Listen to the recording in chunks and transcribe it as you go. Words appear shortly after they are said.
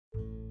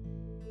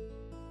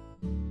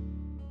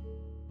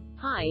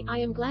Hi, I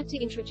am glad to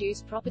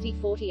introduce Property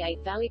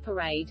 48 Valley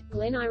Parade,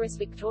 Glen,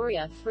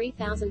 Victoria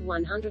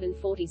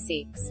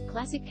 3146,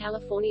 classic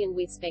Californian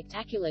with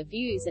spectacular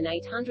views and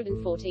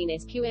 814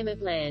 sqm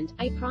of land,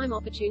 a prime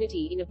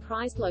opportunity in a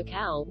prized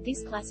locale.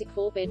 This classic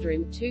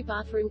 4-bedroom,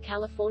 2-bathroom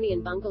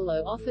Californian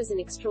bungalow offers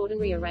an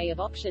extraordinary array of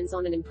options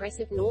on an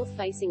impressive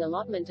north-facing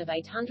allotment of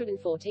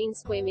 814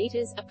 square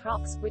meters,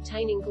 approx,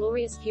 retaining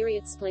glorious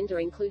period splendor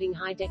including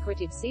high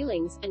decorative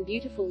ceilings, and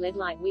beautiful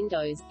LED-light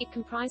windows. It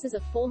comprises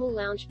a formal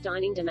lounge,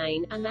 dining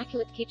domain,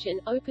 immaculate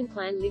kitchen,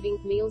 open-plan living,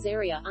 meals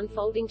area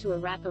unfolding to a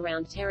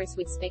wrap-around terrace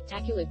with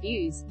spectacular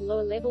views,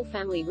 lower-level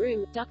family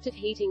room, ducted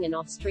heating and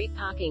off-street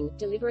parking,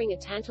 delivering a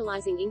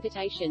tantalizing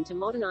invitation to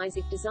modernize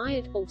if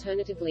desired.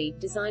 Alternatively,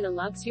 design a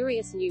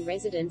luxurious new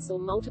residence or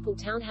multiple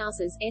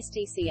townhouses,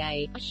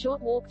 STCA, a short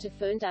walk to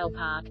Ferndale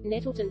Park,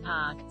 Nettleton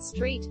Park,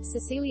 Street,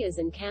 Cecilia's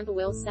and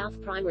Camberwell South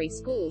Primary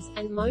Schools,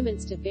 and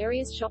moments to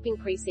various shopping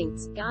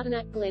precincts,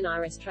 Gardiner, Glen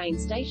Iris train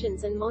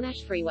stations and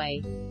Monash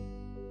Freeway.